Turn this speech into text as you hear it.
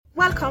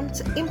Welcome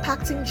to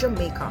Impacting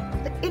Jamaica,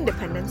 the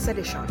Independence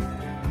Edition,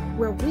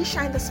 where we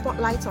shine the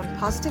spotlight on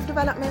positive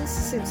developments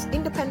since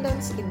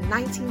independence in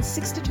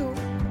 1962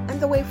 and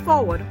the way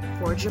forward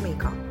for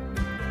Jamaica.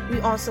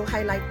 We also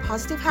highlight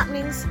positive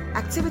happenings,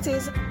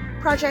 activities,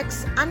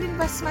 projects, and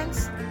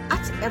investments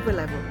at every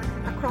level,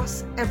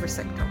 across every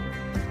sector,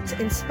 to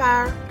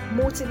inspire,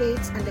 motivate,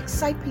 and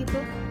excite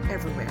people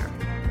everywhere.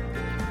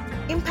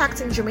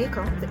 Impacting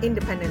Jamaica, the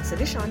Independence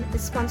Edition,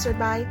 is sponsored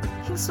by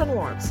Kingston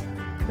Wharves,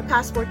 the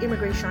Passport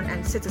Immigration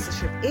and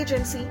Citizenship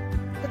Agency,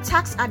 the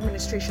Tax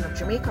Administration of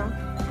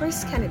Jamaica,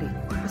 Grace Kennedy,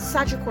 the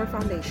Sagicor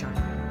Foundation,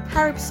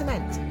 Carib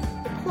Cement,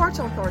 the Port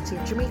Authority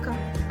of Jamaica,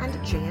 and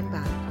JN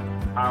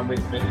Band. I'm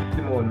with Ms.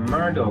 Simone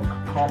Murdock,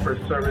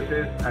 Corporate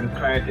Services and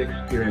Client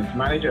Experience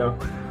Manager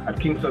at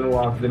Kingston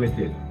Wharves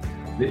Limited.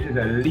 This is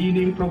a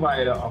leading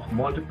provider of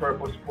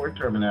multi-purpose port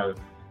terminal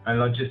and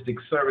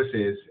logistics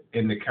services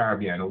in the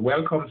Caribbean.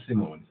 Welcome,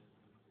 Simone.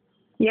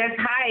 Yes,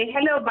 hi.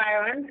 Hello,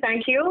 Byron.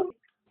 Thank you.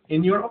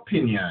 In your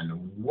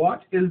opinion,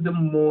 what is the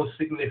most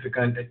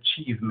significant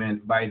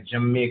achievement by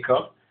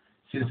Jamaica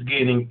since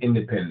gaining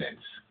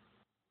independence?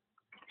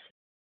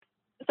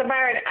 So,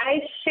 Byron, I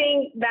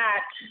think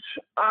that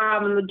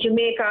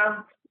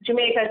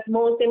Jamaica's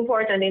most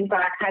important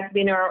impact has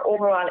been our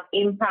overall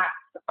impact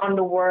on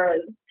the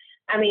world.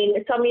 I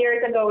mean, some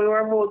years ago, we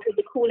were voted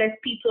the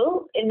coolest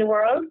people in the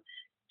world.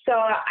 So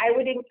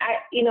we think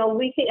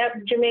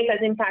that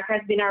Jamaica's impact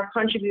has been our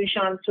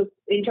contribution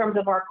in terms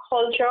of our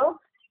culture.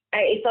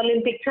 It's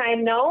Olympic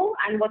time now,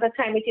 and what a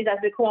time it is as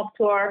we come up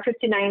to our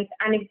 59th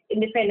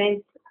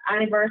independence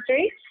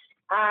anniversary.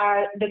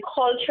 The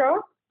culture,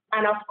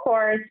 and of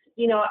course,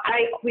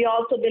 we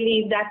also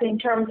believe that in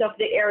terms of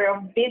the area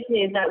of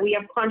business that we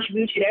have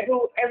contributed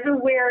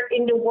everywhere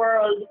in the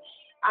world,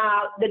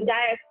 the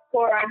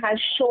diaspora has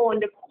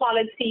shown the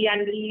quality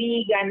and the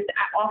league and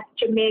of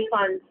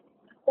Jamaicans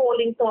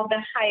holding some of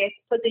the highest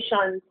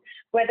positions,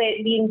 whether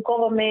it be in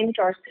government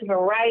or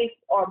civil rights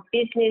or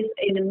business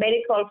in the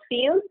medical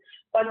field,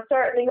 but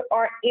certainly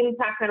our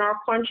impact and our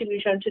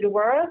contribution to the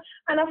world.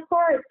 And of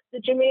course, the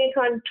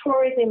Jamaican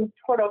tourism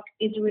product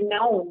is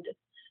renowned.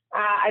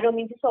 I don't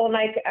mean to sound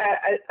like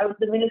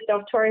the Minister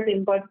of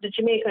Tourism, but the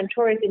Jamaican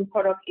tourism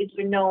product is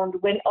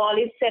renowned. When all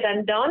is said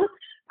and done,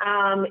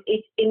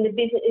 it's in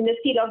the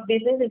field of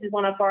business, it is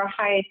one of our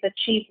highest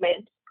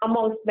achievements,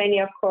 amongst many,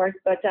 of course,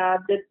 but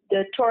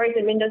the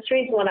tourism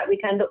industry is one that we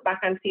can look back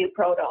and feel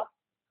proud of.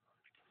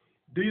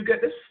 Do you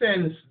get the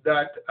sense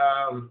that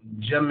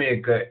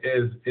Jamaica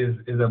is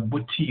a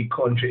boutique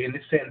country in the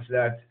sense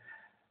that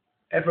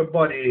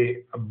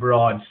everybody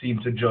abroad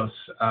seems to just,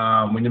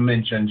 when you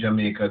mention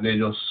Jamaica, they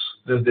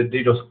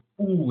just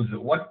ooze?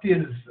 What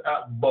is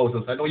about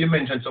us? I know you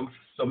mentioned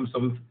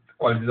some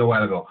qualities a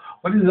while ago.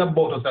 What is it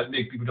about us that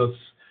make people just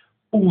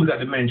ooze at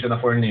the mention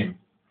of our name?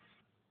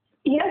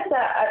 Yes,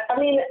 I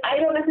mean, I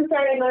don't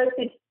necessarily know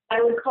if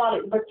I would call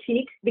it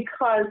boutique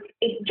because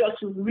it just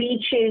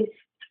reaches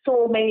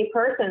so many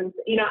persons.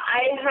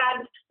 I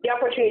had the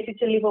opportunity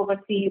to live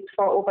overseas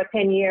for over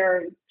 10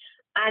 years,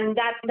 and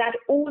that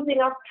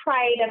oozing of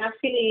pride and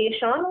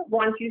affiliation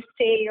once you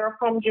say you're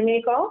from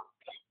Jamaica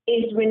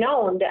is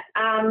renowned.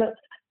 And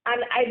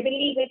I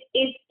believe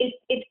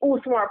it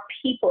oozes from our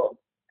people.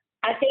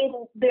 I think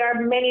there are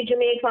many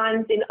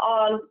Jamaicans in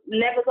all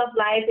levels of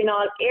life, in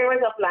all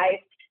areas of life,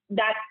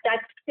 that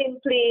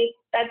simply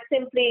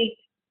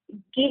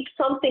give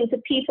something to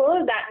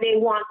people that they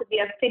want to be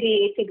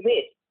affiliated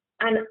with.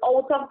 And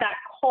out of that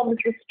comes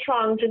the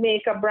strong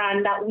Jamaica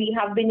brand that we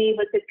have been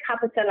able to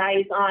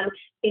capitalize on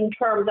in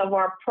terms of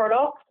our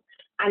products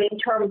and in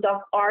terms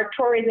of our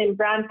tourism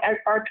brand,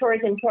 our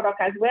tourism product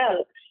as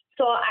well.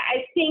 So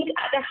I think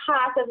at the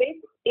heart of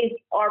it is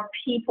our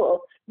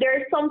people.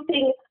 There's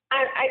something,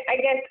 I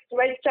guess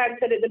Red Stripe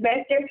said it the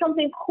best, there's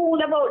something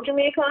cool about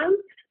Jamaicans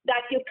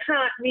that you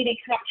can't really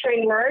capture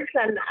in words,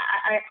 and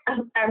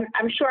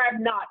I'm sure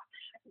I'm not.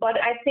 But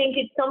I think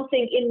it's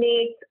something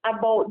innate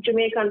about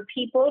Jamaican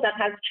people that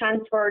has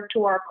transferred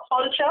to our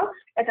culture,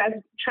 that has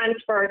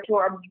transferred to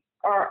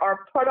our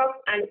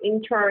product, and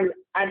in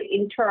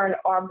turn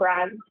our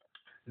brand.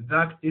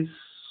 That is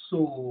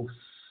so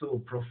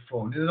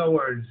profound. In other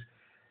words,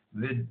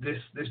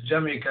 this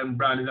Jamaican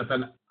brand is not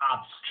an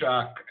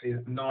abstract,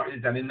 nor is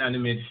it an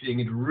inanimate thing.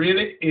 It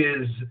really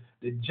is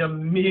the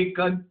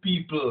Jamaican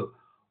people,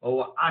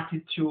 our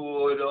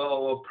attitude,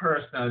 our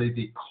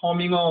personality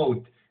coming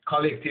out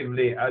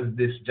collectively as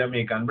this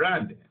Jamaican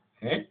brand.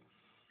 Eh?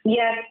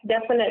 Yes,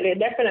 definitely.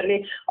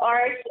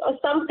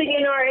 Something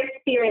in our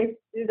experience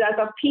as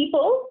a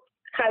people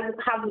have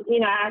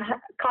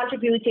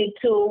contributed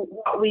to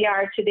what we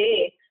are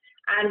today.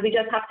 And we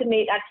just have to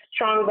make that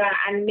stronger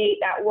and make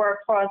that work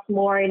for us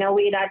more in a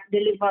way that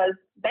delivers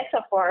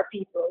better for our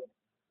people.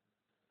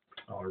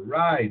 All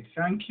right,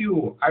 thank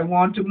you. I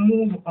want to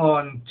move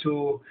on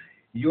to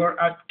you're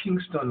at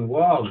Kingston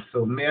Wharves.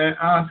 So may I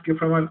ask you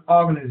from an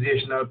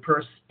organizational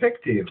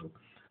perspective,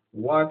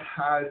 what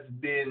have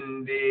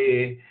been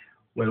the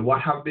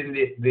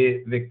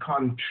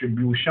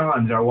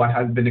contributions, or what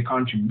has been the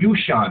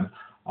contribution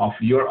of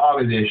your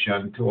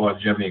organization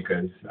towards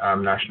Jamaica's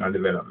national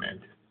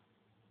development?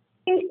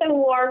 Kingston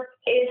Wharf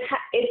is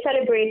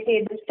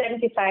celebrated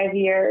 75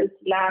 years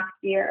last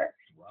year.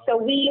 Wow. So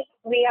we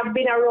have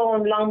been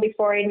around long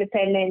before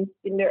independence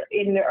in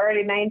the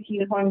early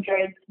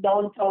 1900s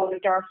downtown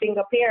with our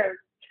finger piers.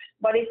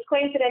 But it's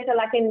coincidental,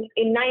 like in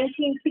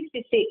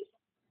 1966,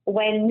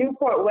 when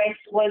Newport West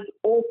was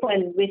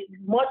opened with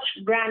much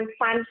grand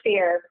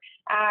fanfare,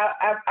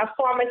 a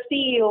former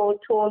CEO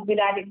told me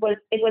that it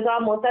was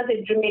almost as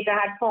if Jamaica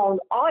had found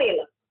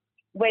oil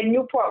when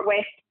Newport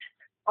West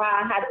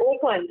had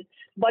opened.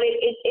 But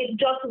it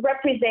just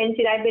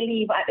represented, I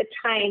believe, at the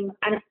time,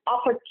 an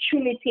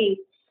opportunity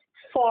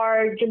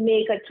for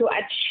Jamaica to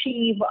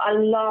achieve a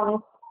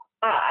long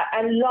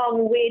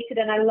waited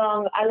and a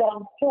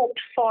long hoped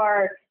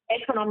for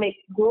economic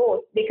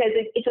growth, because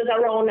it was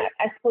around,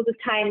 I suppose,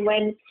 a time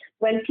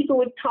when people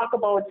would talk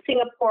about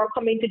Singapore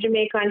coming to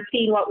Jamaica and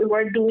seeing what we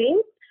were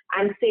doing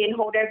and saying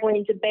how they're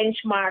going to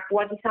benchmark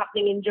what is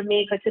happening in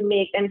Jamaica to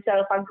make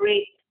themselves a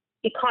great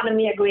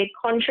economy, a great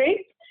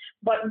country.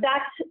 But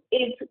that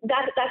is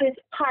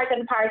part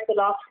and parcel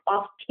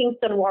of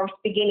Kingston Wharf's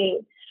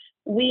beginning.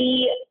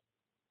 We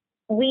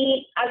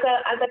as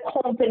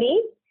a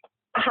company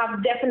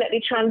have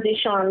definitely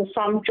transitioned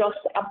from just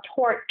a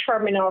port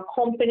terminal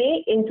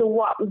company into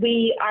what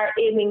we are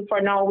aiming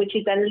for now, which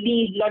is a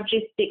lead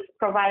logistics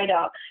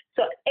provider.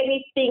 So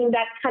anything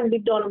that can be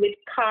done with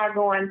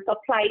cargo and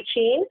supply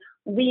chain,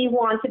 we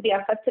want to be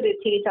a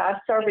facilitator, a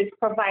service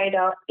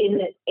provider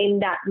in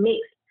that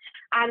mix.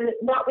 And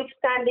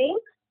notwithstanding,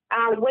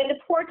 when the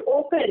port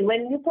opened,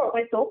 when Newport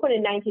West opened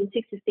in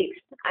 1966,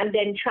 and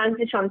then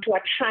transitioned to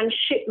a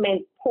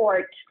transshipment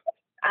port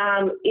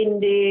in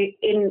the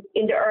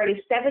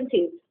early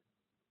 70s,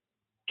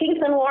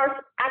 Kingston Wharf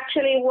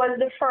actually was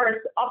the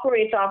first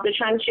operator of the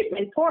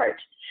transshipment port.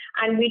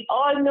 And we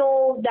all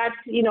know that,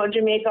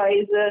 Jamaica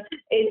is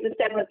the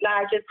seventh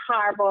largest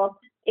harbor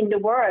in the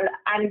world,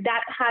 and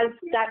that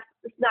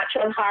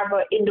natural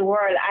harbor in the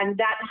world, and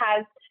that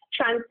has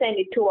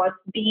transcended to us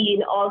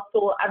being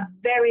also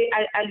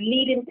a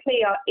leading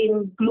player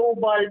in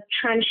global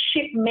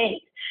transshipment.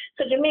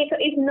 So Jamaica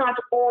is not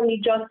only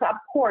just a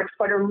port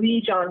for the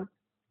region.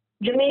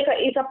 Jamaica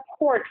is a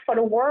port for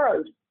the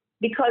world,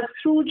 because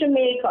through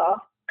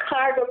Jamaica,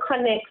 cargo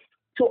connects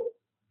to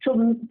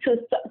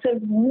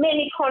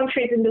many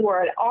countries in the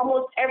world,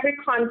 almost every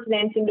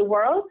continent in the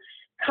world.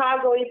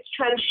 Cargo is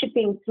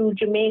transshipping through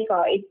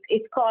Jamaica.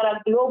 It's called a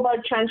global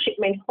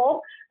transshipment hub,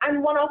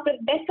 and one of the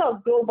better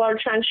global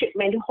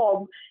transshipment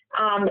hubs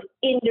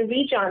in the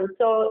region.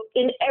 So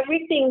in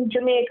everything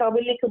Jamaica,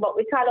 we look about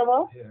with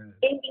Talawa.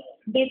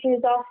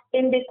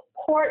 In this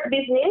port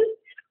business,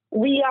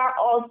 we are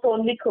also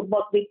little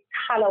but with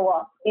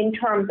Talawa in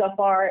terms of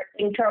our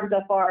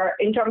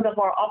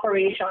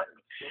operations.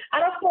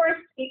 And of course,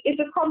 if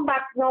you come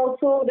back now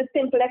to the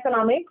simple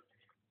economics,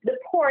 the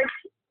port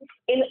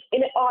in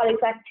all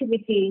its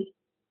activity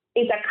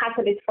is a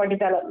catalyst for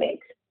development,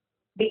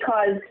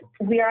 because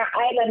we are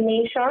island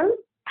nation.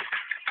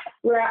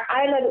 We're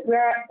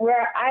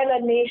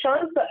island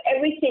nation, so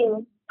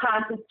everything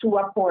passes through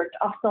a port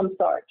of some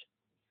sort.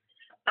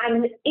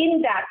 And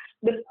in that,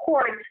 the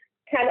port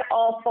can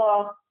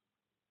offer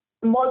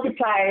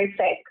multiplier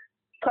effect,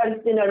 because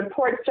the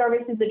port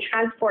services, the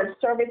transport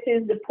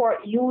services, the port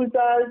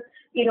users,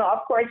 of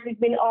course, we've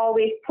been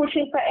always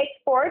pushing for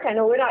export. I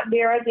know we're not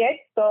there as yet,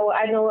 so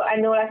I know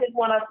that is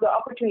one of the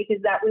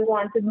opportunities that we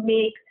want to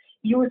make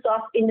use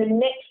of in the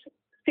next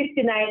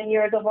 59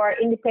 years of our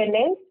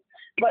independence.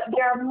 But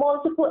there are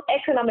multiple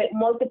economic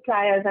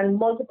multipliers and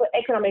multiple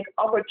economic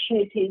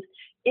opportunities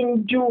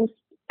induced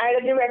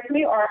either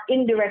directly or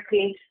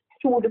indirectly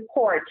through the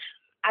port.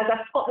 In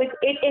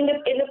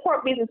the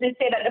port business, we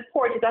say that the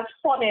port is a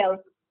funnel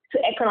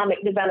to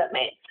economic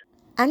development.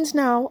 And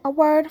now, a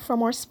word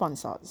from our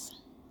sponsors.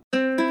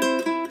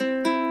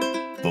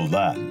 The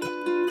land,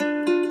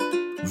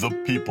 the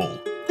people,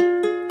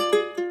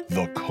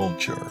 the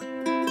culture.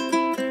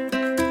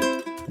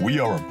 We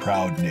are a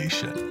proud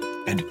nation,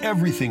 and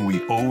everything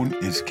we own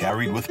is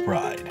carried with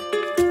pride.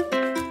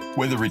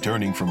 Whether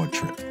returning from a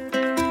trip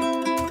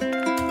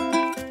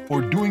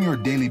or doing your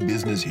daily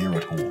business here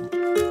at home,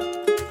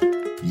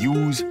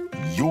 use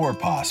your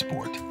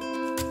passport.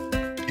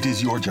 It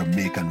is your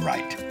Jamaican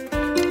right.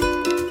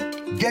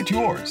 Get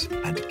yours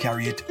and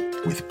carry it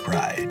with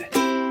pride.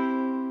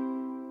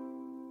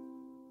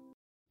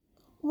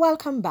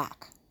 Welcome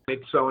back.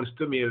 It sounds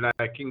to me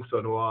like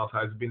Kingston Wharf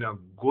has been a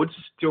good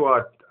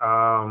steward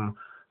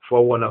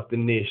for one of the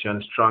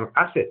nation's strong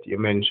assets. You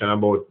mentioned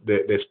about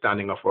the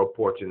standing of our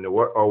port in the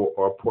world,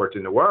 our port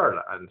in the world,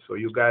 and so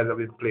you guys have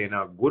been playing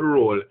a good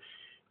role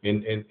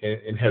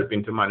in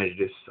helping to manage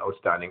this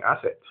outstanding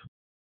asset.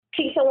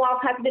 Kingston Wharf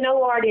has been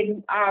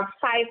awarded 5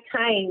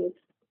 times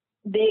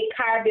the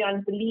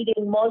Caribbean's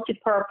leading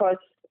multi-purpose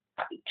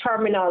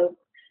terminal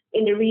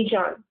in the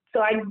region.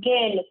 So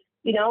again,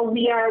 we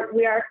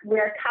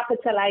are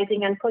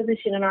capitalizing and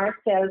positioning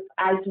ourselves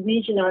as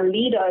regional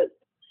leaders.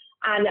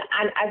 And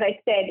as I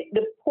said,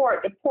 the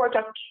port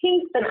of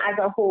Kingston as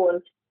a whole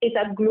is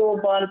a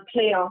global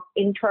player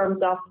in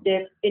terms of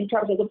the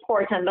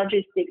port and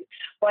logistics.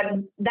 But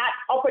that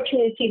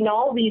opportunity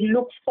now we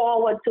look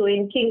forward to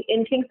in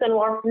Kingston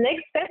Wharf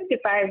next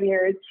 75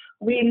 years.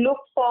 We look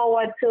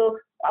forward to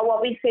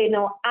what we say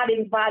now,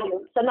 adding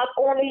value. So not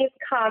only is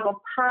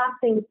cargo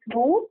passing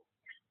through,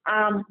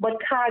 but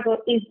cargo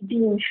is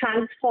being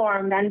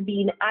transformed and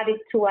being added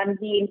to and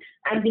being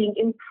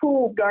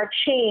improved or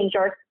changed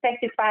or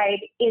specified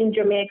in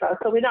Jamaica.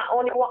 So we don't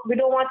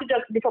want to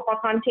just pick up a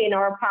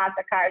container or pass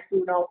a car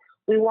through. No,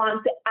 we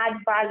want to add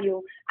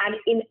value, and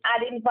in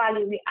adding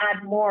value, we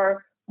add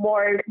more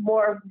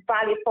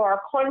value for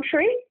our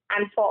country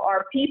and for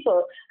our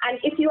people. And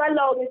if you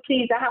allow me,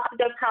 please, I have to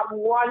just have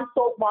one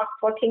soapbox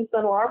for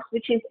Kingston Wharf,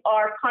 which is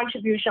our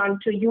contribution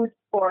to youth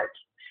sport.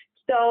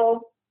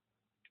 So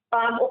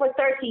over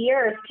 30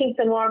 years,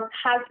 Kingston Wharf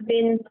has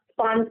been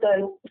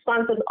sponsors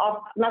of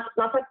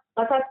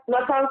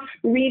not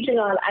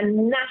regional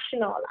and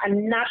national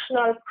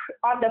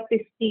under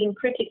 15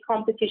 cricket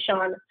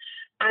competition,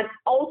 and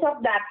out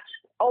of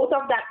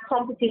that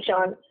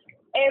competition,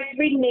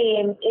 every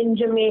name in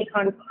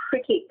Jamaican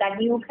cricket that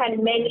you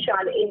can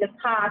mention in the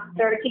past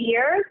 30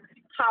 years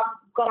have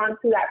gone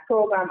through that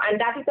program,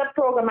 and that is a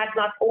program that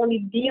not only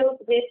deals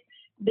with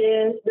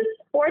the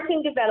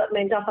sporting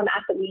development of an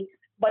athlete,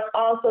 but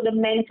also the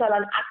mental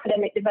and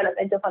academic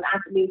development of an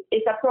athlete.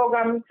 It's a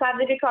program,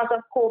 sadly because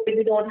of COVID,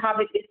 we don't have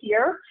it this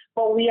year,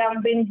 but we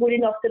have been good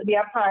enough to be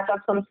a part of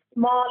some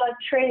smaller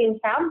training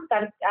camps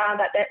that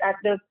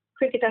the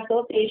Cricket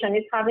Association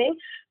is having.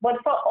 But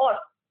for us,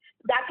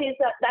 that is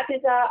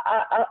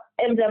a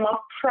emblem of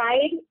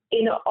pride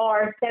in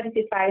our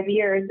 75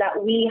 years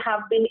that we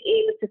have been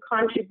able to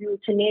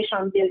contribute to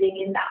nation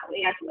building in that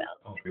way as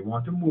well. Okay, we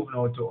want to move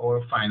now to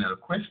our final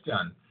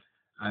question,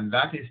 and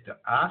that is to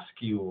ask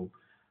you,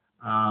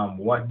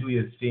 what do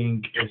you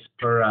think is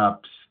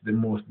perhaps the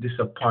most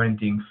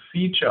disappointing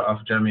feature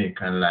of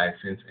Jamaican life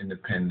since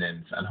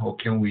independence, and how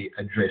can we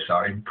address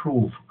or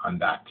improve on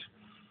that?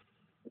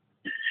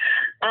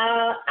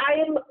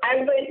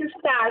 I'm going to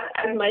start,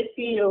 as my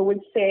CEO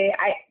would say,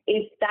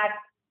 is that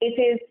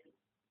it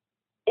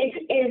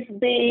is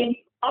the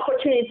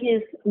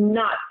opportunities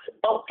not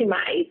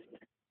optimized.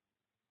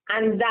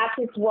 And that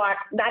is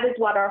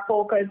what our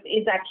focus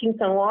is at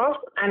Kingston Wharf,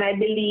 and I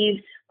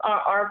believe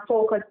our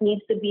focus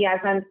needs to be as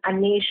a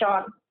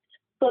nation.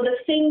 So the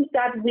things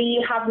that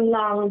we have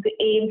long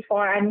aimed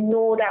for and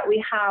know that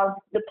we have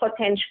the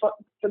potential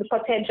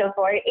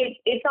for,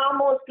 it's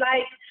almost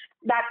like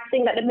that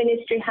thing that the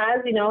ministry has,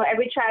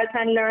 every child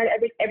can learn,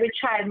 every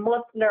child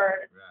must learn.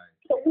 Right.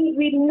 So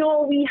we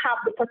know we have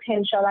the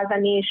potential as a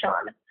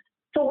nation.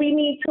 So we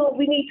need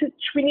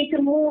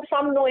to move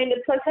from knowing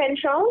the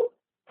potential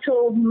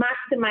to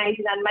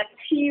maximizing and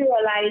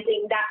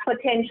materializing that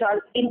potential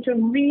into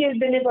real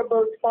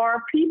deliverables for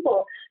our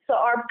people. So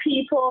our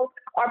people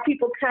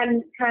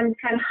can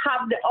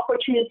have the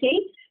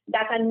opportunity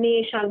that a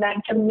nation, that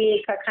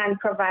Jamaica can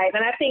provide.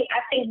 And I think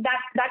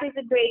that is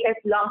the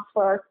greatest loss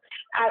for us.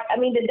 I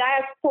mean, the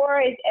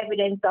diaspora is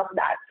evidence of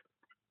that.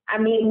 I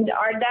mean,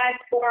 our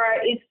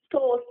diaspora is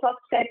so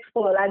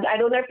successful. And I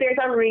don't know if there's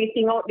a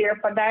rating out there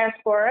for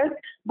diasporas,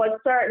 but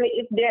certainly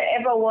if there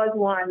ever was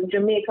one,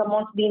 Jamaica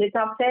must be in the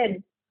top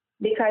 10.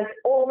 Because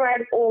over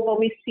and over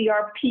we see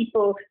our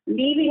people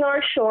leaving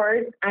our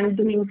shores and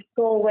doing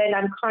so well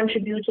and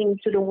contributing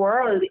to the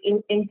world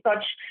in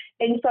such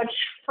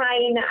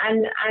fine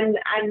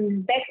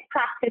and best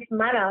practice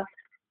manner.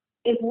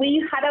 If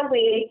we had a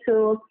way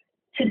to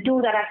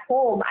do that at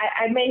home,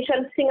 I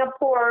mentioned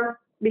Singapore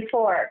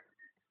before.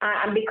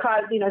 And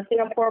because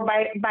Singapore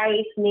by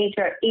its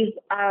nature is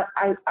a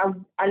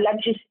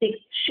logistics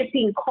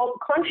shipping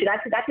country,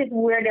 that is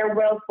where their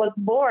wealth was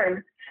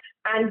born,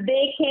 and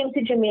they came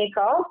to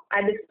Jamaica,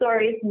 and the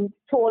story is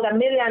told a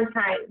million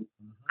times,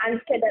 and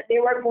said that they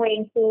were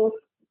going to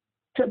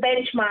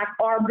benchmark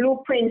our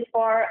blueprints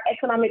for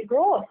economic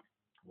growth.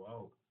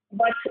 Wow.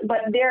 But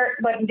there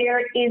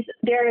is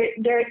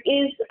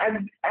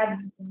a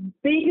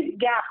big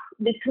gap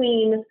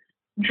between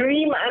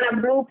dream and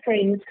a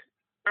blueprint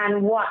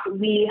and what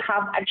we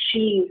have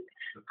achieved.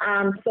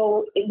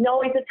 So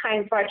now is the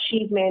time for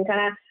achievement.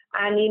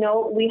 And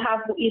we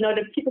have,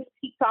 the people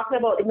keep talking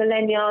about the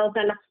millennials,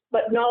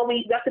 but now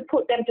we have to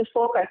put them to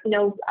focus.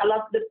 A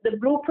lot the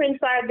blueprints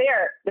are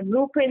there. The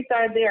blueprints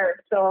are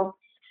there. So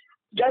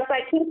just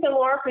like Kingston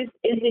Wharf is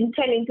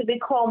intending to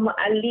become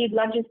a lead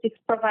logistics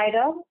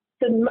provider,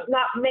 to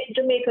not make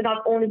Jamaica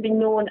not only be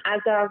known as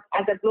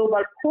a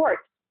global port,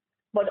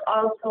 but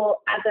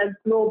also as a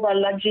global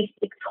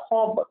logistics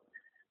hub.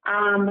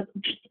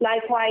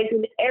 Likewise,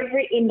 in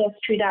every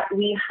industry that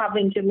we have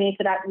in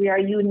Jamaica, that we are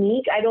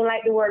unique. I don't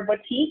like the word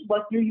boutique,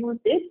 but you use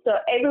this. So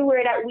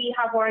everywhere that we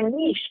have our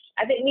niche,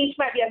 I think niche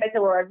might be a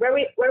better word. Where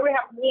we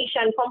have niche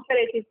and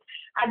competitive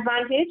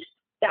advantage,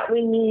 that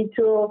we need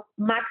to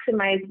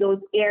maximize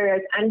those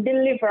areas and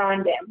deliver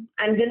on them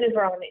and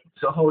deliver on it.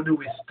 So how do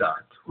we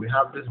start? We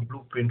have this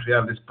blueprint, we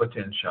have this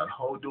potential.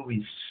 How do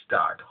we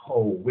start?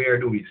 Where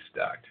do we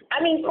start?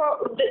 I mean, for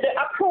the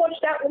approach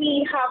that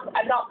we have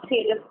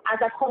adopted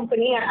as a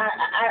company,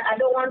 I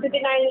don't want to be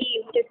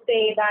naive to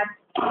say that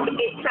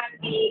it can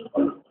be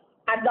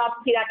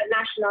adopted at the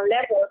national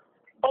level.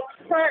 But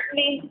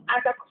certainly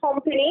as a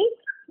company,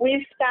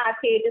 we've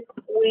started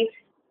with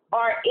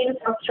our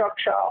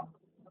infrastructure.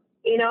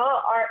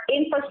 Our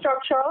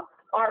infrastructure,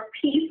 our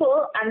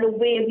people, and the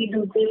way we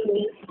do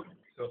business.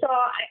 So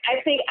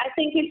I think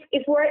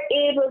if we're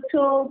able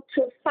to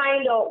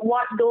find out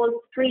what those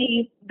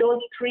three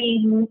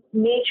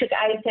matrix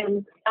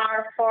items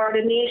are for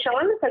the nation,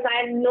 because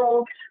I'm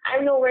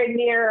nowhere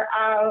near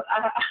a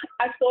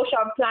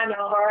social planner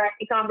or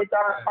economist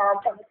or a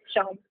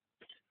politician.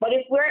 But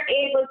if we're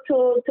able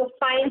to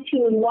fine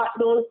tune what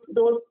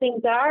those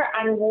things are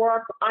and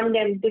work on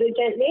them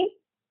diligently,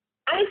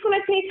 and it's going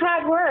to take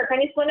hard work,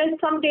 and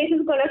some days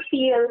it's going to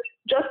feel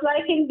just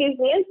like in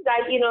business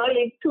that,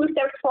 you're 2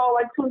 steps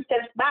forward, 2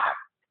 steps back.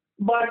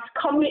 But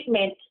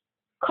commitment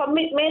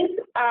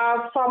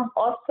from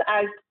us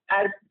as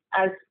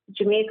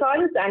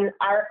Jamaicans and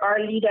our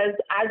leaders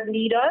as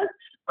leaders,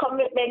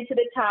 commitment to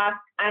the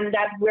task, and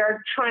that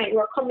we're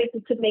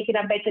committed to making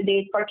a better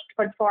day for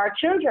our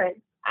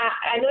children.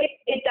 I know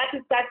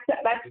that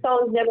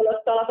sounds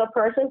nebulous to a lot of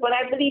persons, but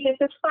I believe it's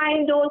to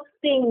find those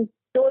things,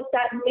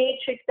 that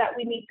matrix that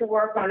we need to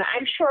work on.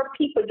 I'm sure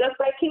people, just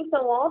like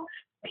Kingston Wall,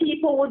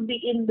 people would be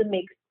in the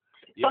mix.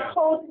 Yeah. But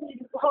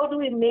how do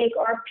we make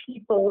our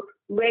people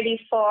ready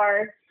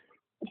for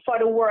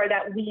the world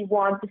that we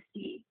want to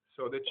see?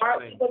 So the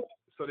challenge.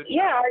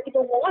 Our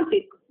people want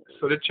it.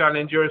 So the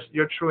challenge you're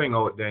throwing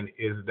out then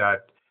is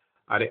that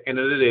at the end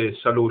of the day, the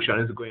solution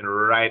is going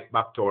right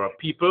back to our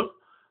people.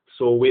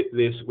 So with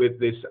this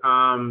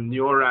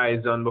new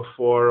horizon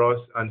before us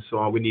and so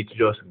on, we need to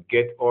just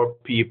get our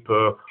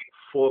people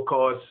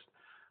focused,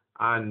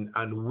 and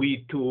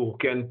we too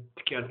can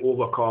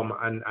overcome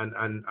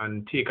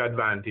and take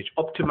advantage,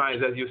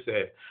 optimize, as you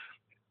say,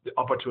 the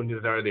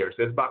opportunities that are there.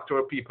 So it's back to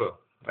our people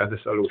as the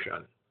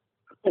solution.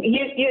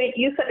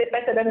 You said it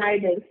better than I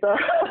did, so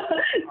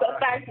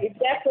thank you.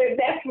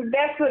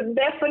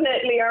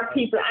 Definitely our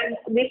people, and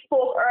we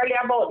spoke earlier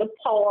about the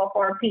power of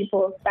our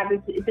people. That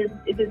it is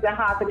the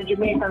heart of the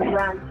Jamaican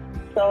brand.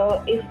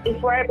 So if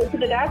we're able to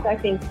do that, I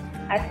think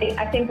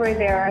we're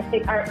there. I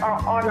think are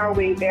on our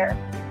way there.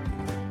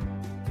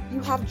 You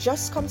have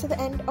just come to the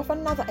end of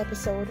another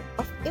episode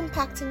of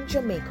Impacting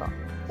Jamaica,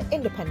 the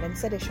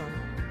Independence Edition.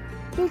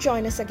 Do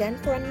join us again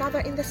for another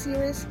in the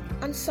series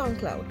on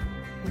SoundCloud,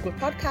 Google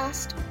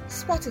Podcast,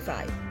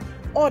 Spotify,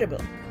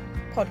 Audible,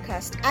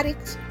 Podcast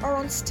Addict, or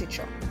on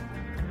Stitcher.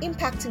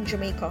 Impacting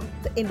Jamaica,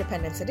 the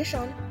Independence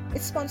Edition,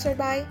 is sponsored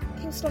by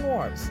Kingston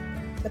Wharves,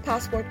 the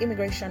Passport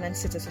Immigration and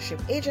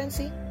Citizenship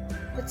Agency,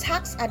 the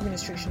Tax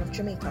Administration of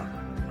Jamaica,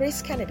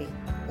 Grace Kennedy,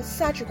 the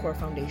Sagicor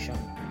Foundation,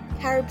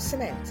 Carib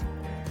Cement,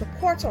 the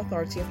Port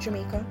Authority of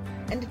Jamaica,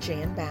 and the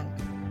JN Bank.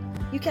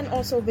 You can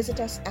also visit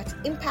us at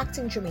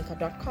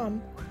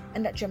impactingjamaica.com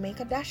and at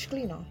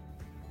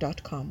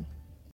jamaica-gleaner.com.